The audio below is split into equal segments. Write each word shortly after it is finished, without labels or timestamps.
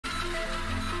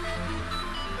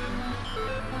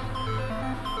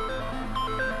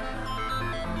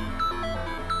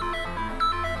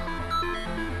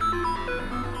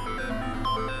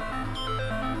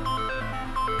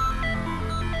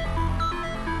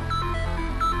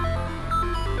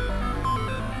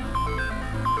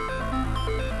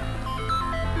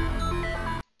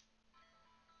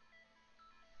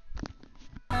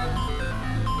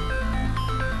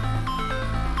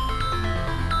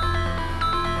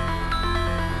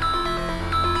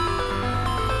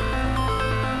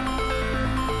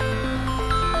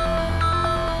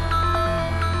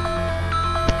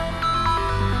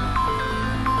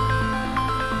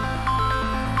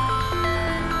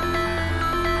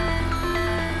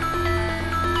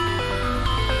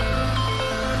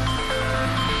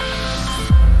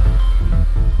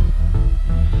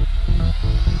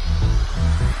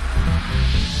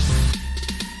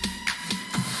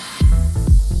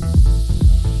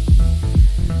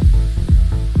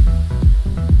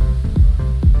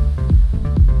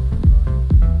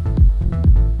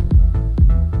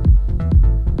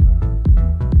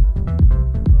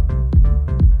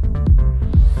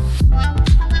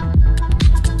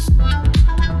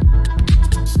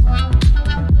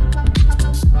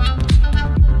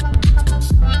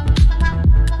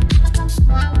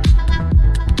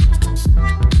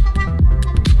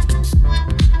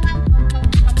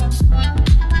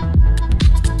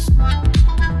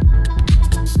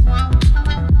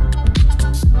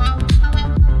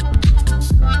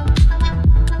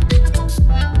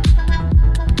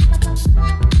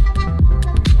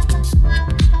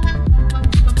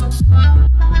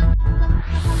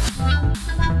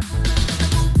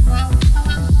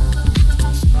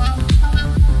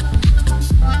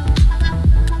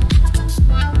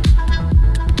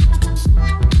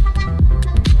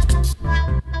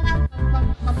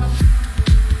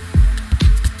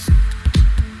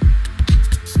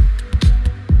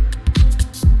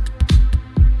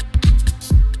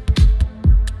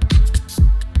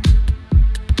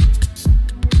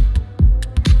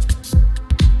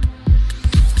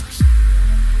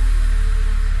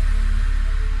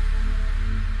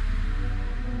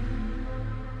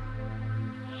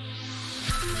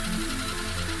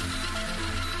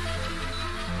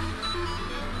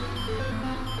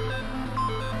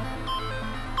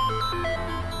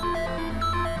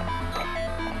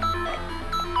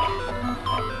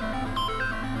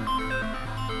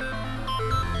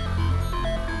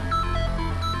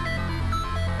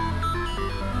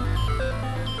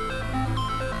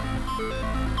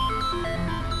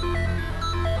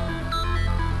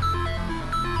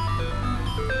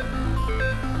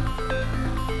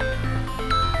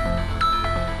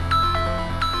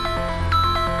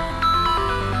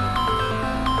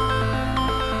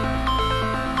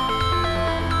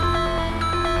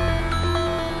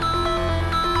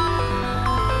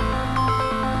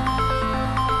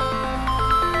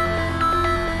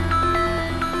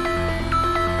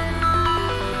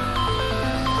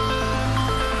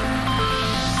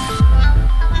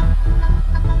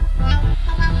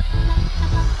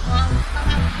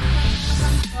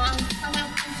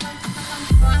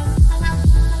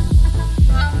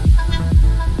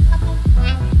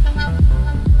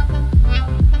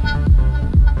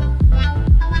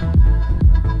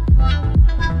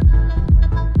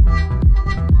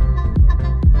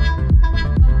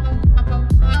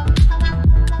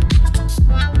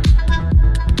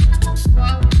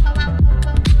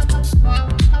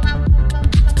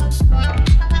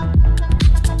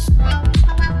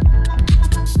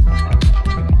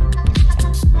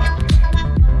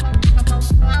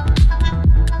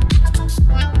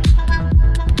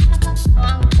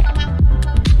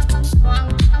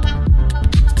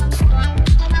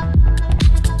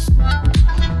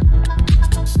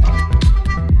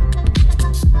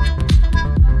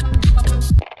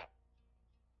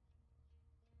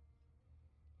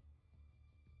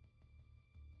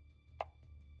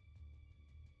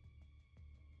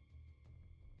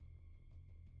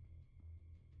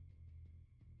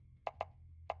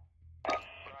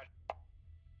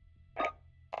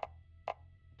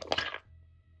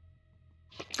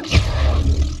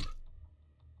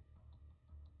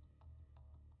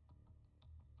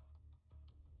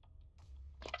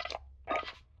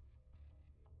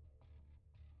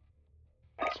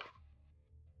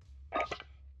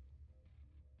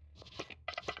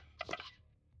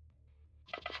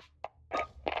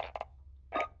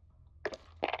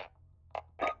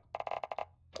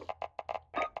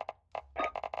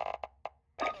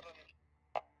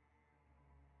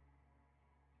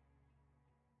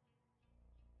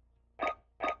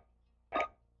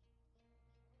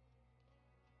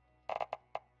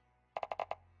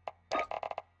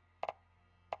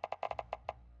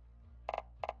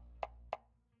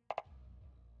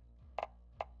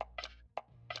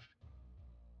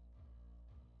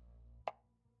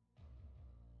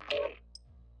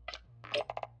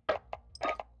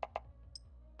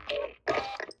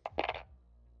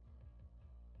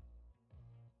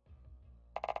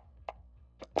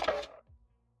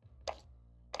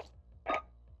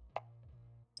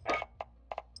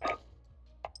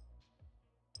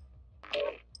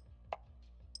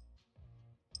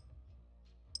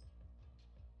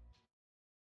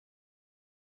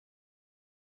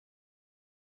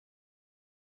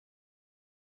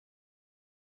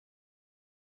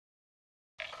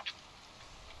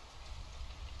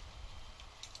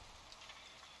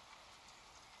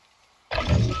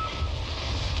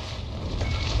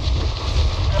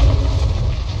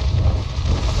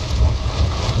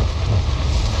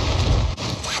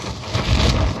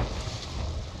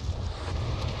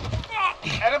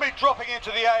dropping into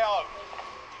the AO.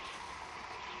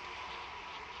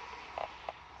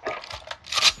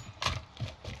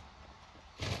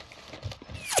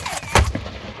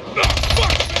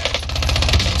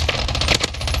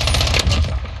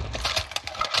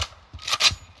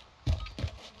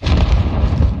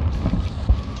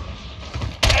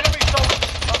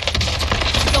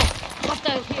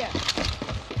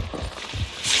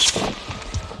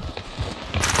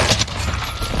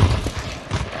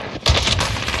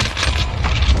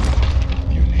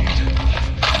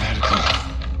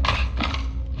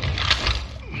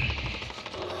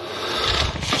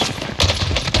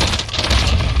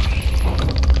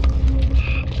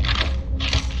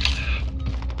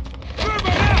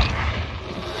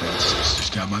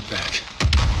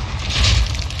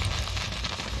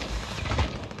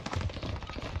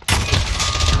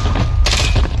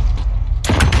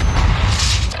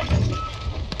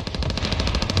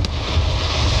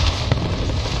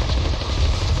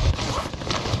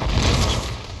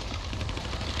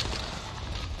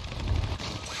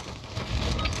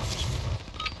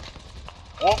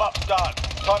 Warm-up's done.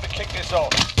 Time to kick this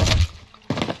off.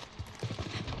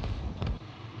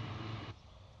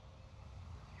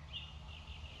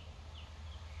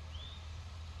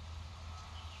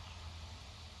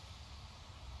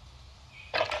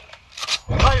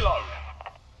 Payload.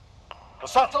 The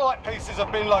satellite pieces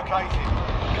have been located.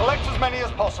 Collect as many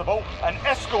as possible and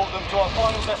escort them to our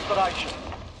final destination.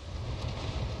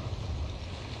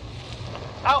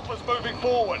 Alpha's moving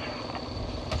forward.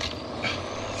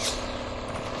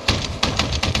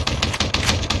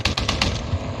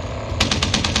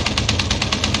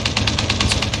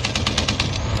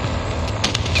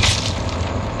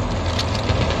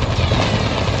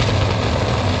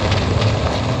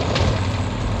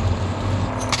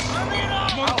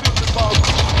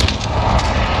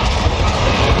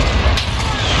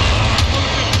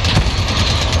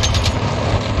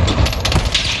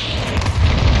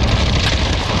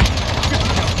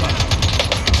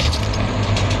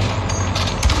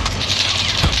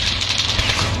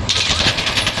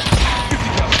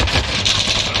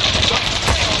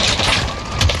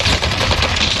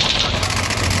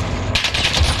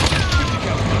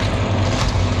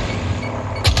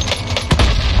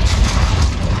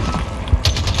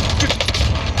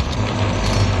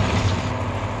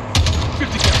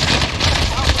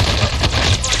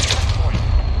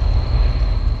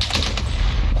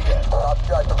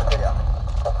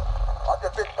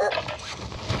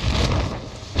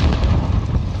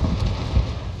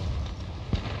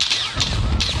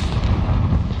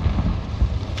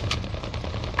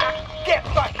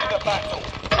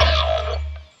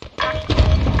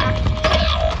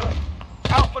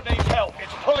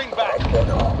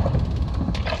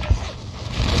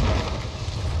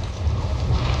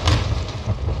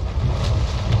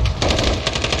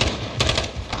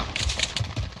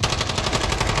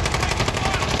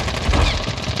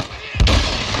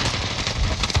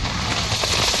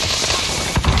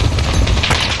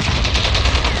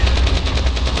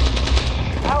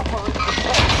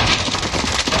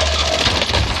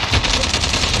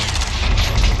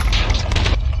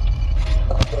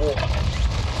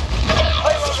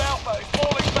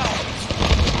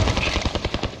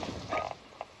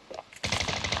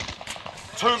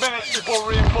 Before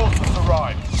reinforcements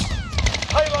arrive.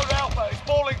 Payload Alpha is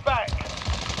falling back.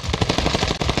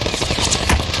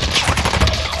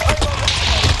 Payload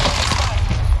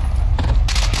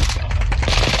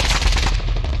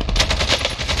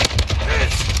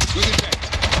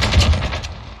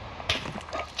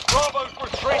Bravo's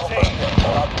retreating.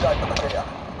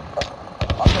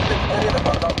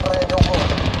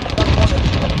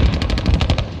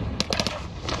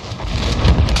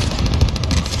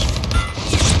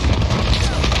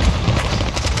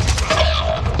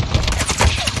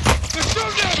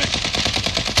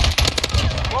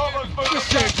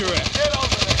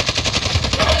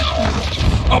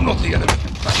 I'm not the enemy.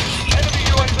 Enemy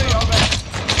UAV on there.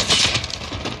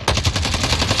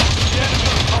 The enemy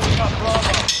is holding up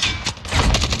Bravo.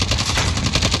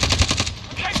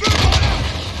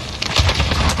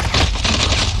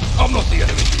 I'm not the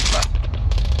enemy.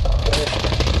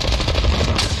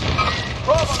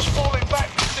 Bravo's falling back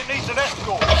because it needs an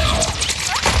escort.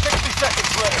 60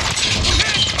 seconds left.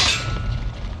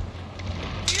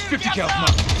 50 counts,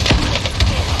 man.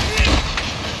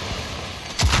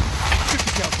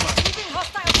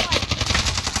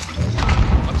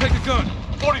 I'll take a gun.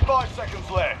 45 seconds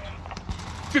left.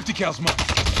 50 cows more.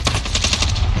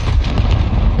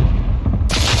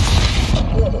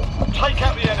 Take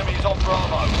out the enemies on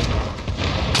Bravo.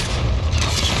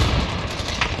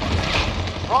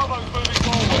 Bravo's moving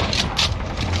forward.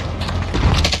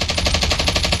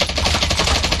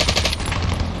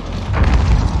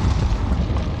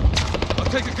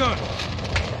 gun.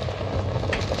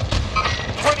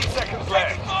 20 seconds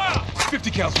left. Fire!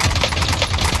 50 cal.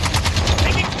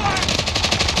 Taking fire!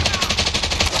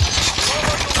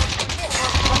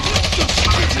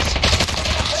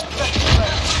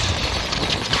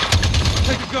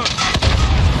 Take a gun.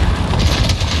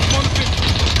 I'm on the 50.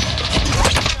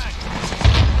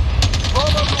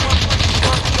 Bravo to 1-3,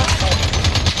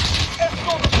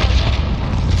 escort the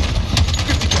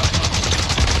 50 cal.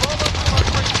 Bravo to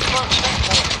 1-3, first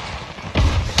checkpoint.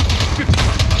 50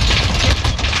 cal.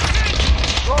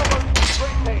 Bravo to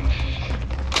 3 teams.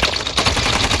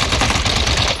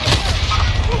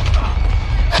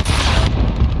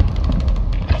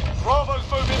 Bravo's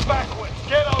moving backwards.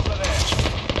 Get over there.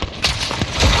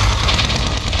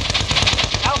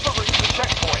 Alpha reached the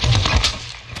checkpoint.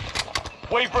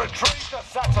 We've retrieved the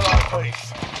satellite piece.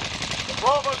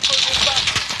 Bravo's moving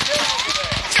backwards. Get over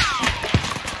there.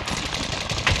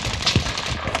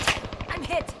 I'm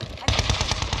hit.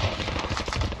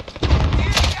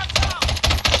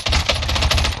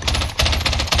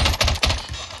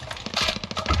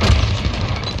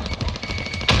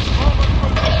 Bravo's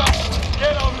moving backwards.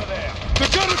 Get over there. They're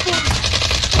gunning for me!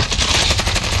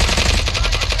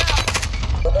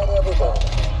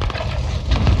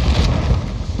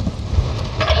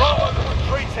 Bravo's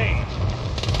retreating.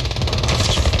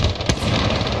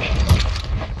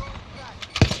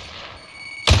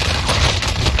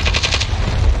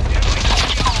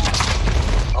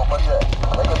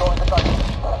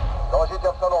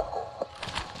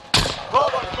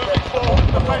 Bravo's moving forward.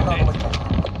 Defending.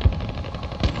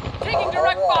 Taking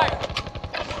direct fire.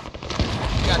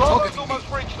 Bravo's almost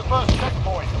reached the first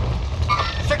checkpoint.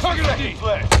 60 Target ID. seconds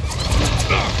left.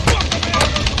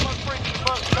 Bravo's almost reached the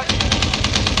first checkpoint.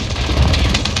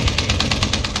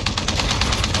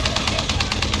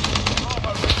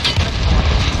 Bravo reached the checkpoint.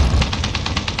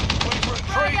 We've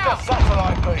retrieved the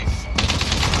satellite piece.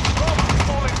 Bravo's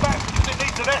falling back because it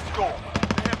needs an escort.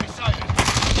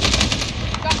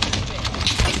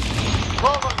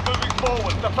 Bravo's moving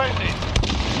forward, defending.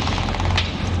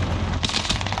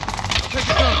 Take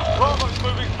a gun. Bravo's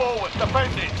moving forward,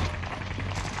 defending.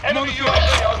 Enemy on the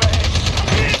UAV overhead.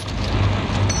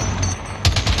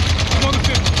 I'm on the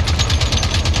 50.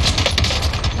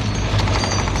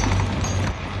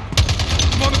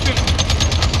 I'm on the 50.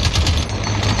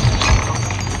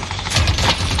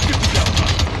 50 cal.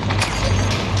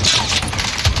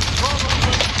 Bravo's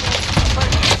moving forward,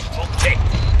 defending.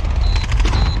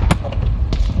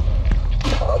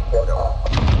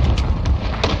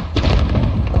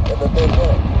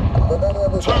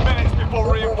 2 minutes before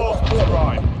reinforcements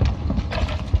arrive.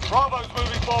 Bravo's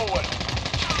moving forward.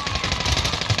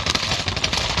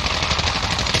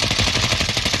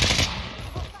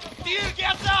 Dear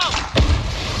gets out!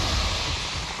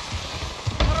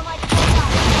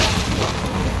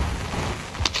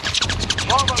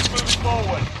 Bravo's moving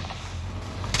forward.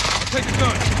 Take a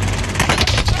gun.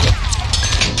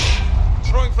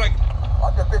 Throwing flag.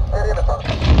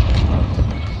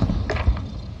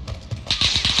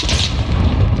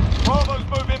 Bravo's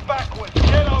moving backwards.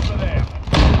 Get over there.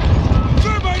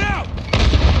 Turbine out!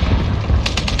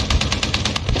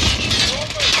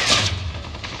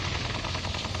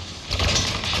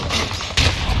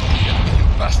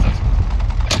 Bastard.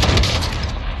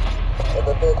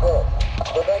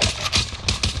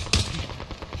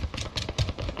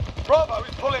 Bravo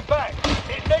is pulling back.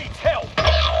 It needs help.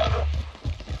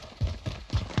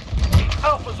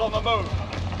 Alpha's on the move.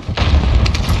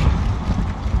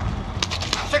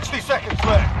 60 seconds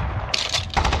left.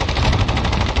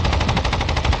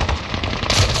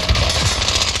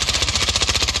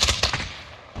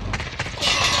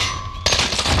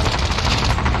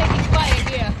 Taking fire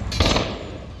here.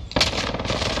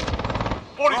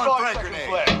 45 seconds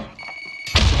left.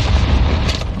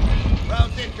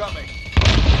 Round incoming.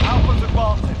 Alpha's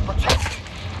advancing. Protect.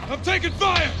 I'm taking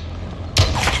fire!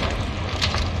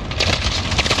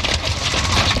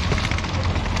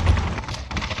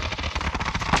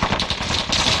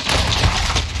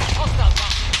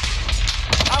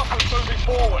 Alpha's moving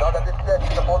forward.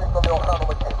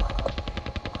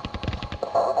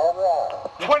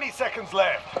 20 seconds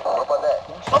left.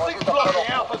 Something's blocking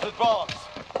Alpha's advance.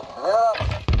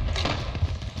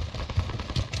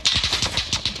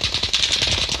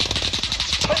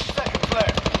 10 seconds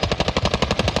left.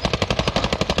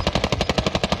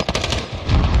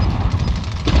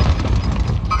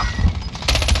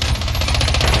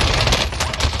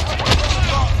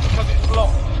 Because it's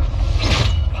blocked.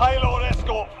 Payload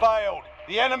escort failed.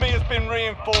 The enemy has been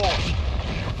reinforced.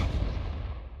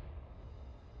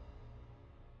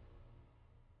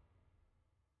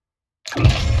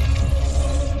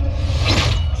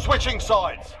 Switching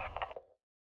sides.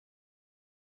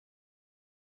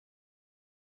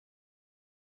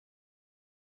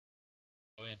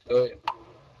 Payload.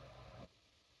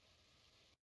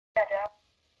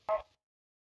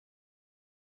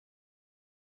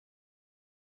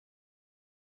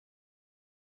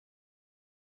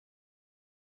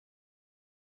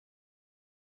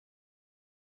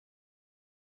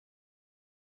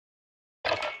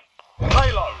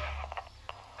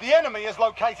 The enemy has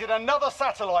located another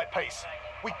satellite piece.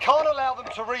 We can't allow them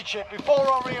to reach it before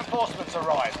our reinforcements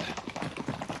arrive.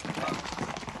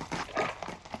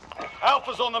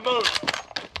 Alpha's on the move.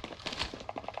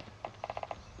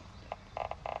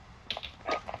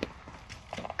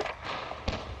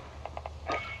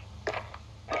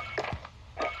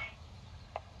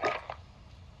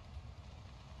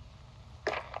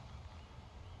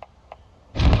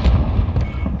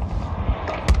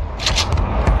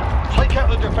 Take out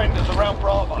the defenders around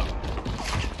Bravo.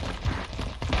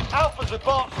 Alpha's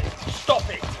advancing. Stop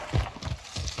it.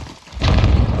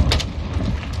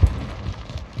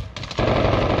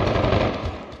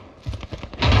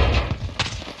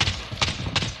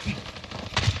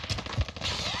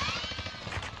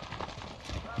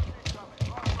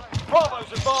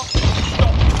 Bravo's advancing.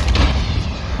 Stop it.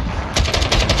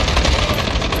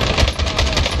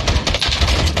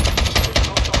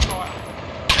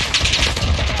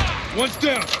 One's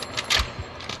down.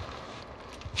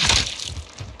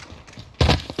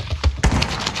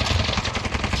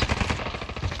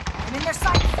 I'm in their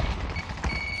sights.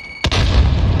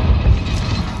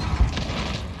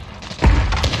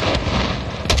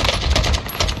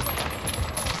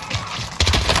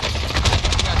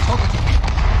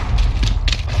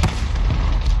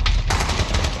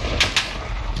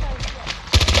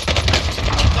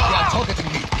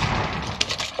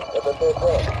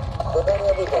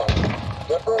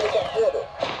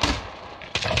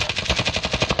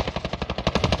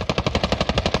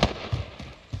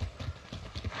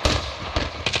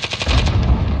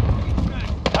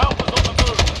 Alpha's on the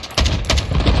move.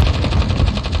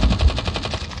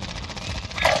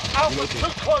 Alpha's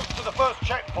too close to the first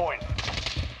checkpoint.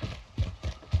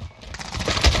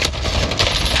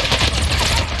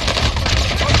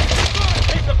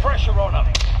 Keep the pressure on them.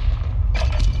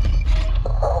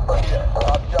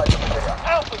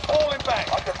 Alpha's falling back.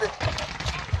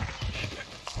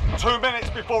 2 minutes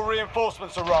before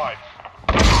reinforcements arrive.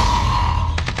 We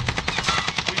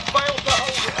failed to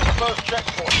hold it at the first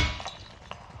checkpoint.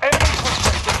 Enemy pushing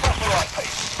the satellite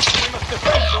piece. We must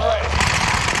defend the rest.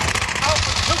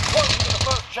 Alpha's too close to the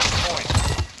first checkpoint.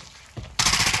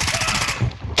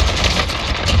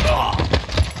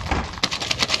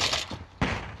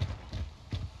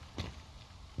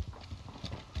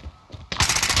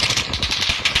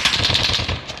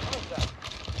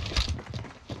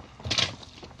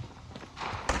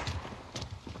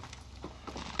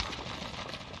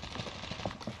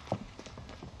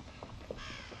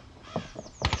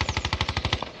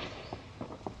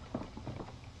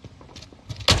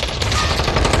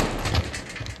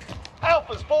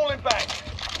 Alpha's falling back.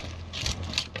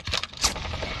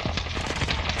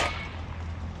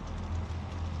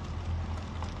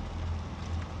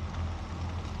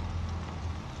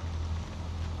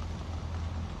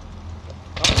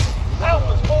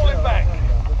 Alpha's falling back.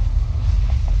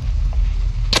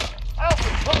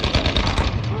 Alpha's falling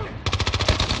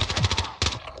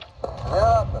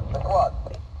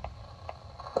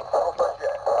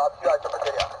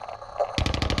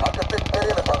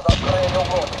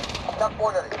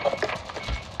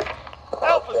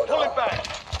Alpha's pulling back.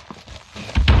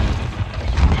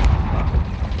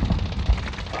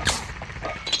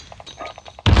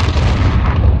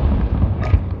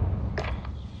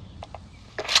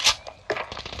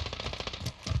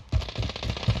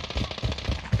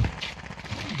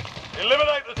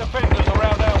 Eliminate the defenders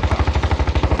around Alpha.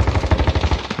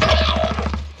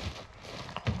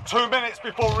 2 minutes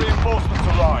before reinforcements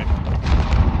arrive.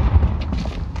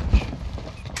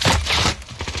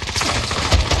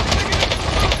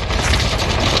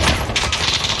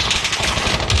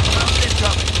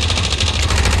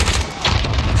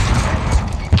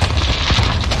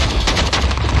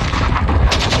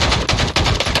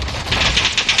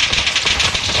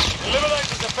 Eliminate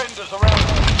the defenders around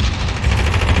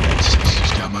Alpha.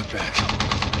 She's got my back.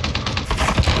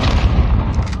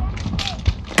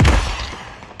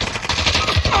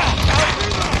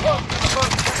 Close to the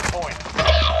first checkpoint.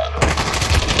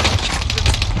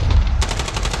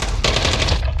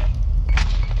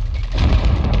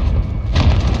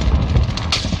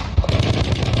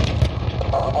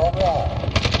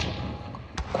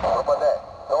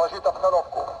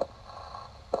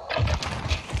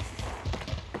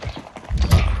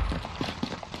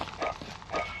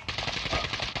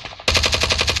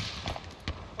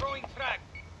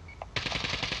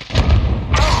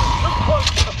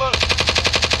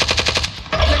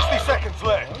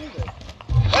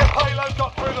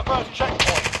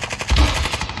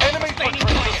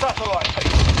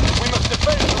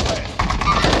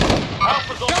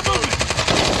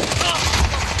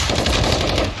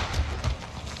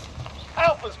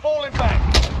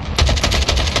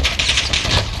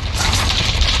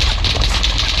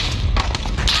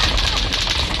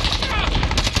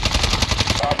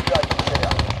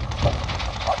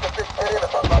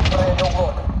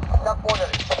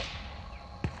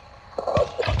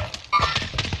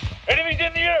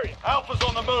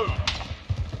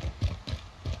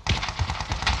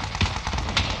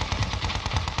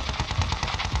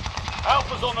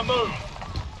 the move.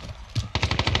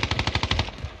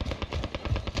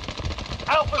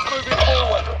 Alpha's moving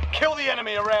forward. Kill the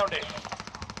enemy around it.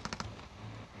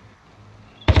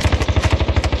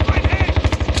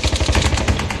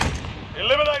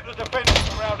 Eliminate the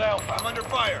defenders around Alpha. I'm under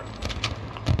fire.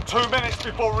 2 minutes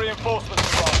before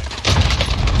reinforcements arrive.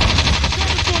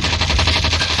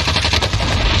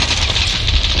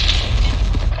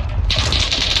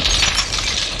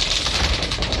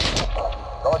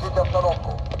 Наводите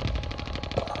обстановку.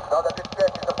 Надо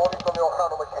обеспечить дополнительную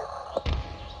охрану машин.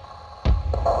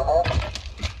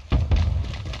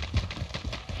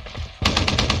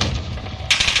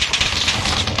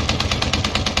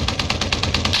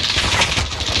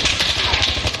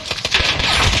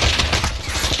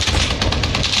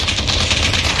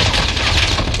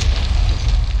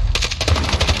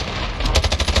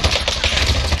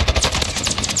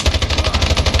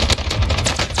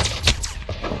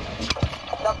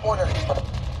 Поняли.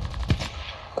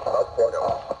 Вас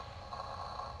понял.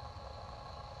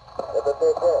 Это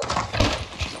ТП.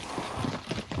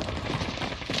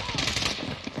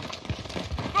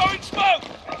 Throwing smoke!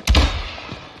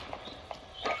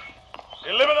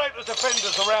 Eliminate the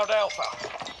defenders around Alpha.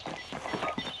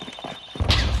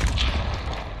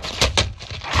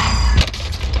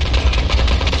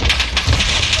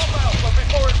 Stop Alpha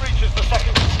before it reaches the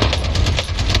second.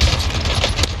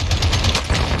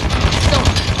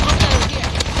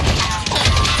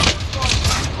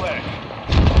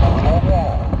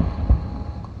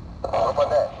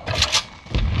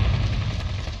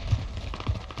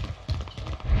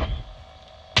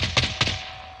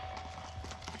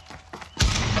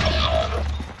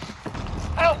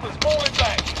 Alpha's falling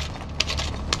back.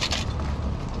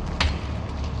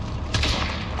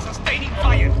 Sustaining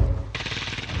fire.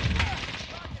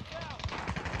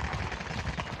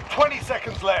 20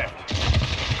 seconds left.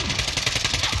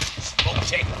 Smoke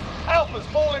check. Alpha's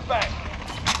falling back.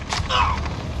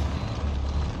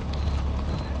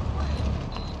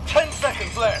 10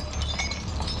 seconds left.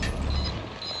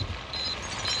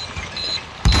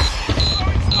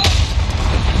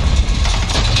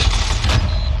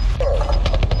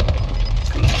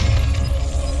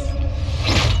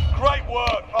 Great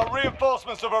work. Our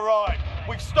reinforcements have arrived.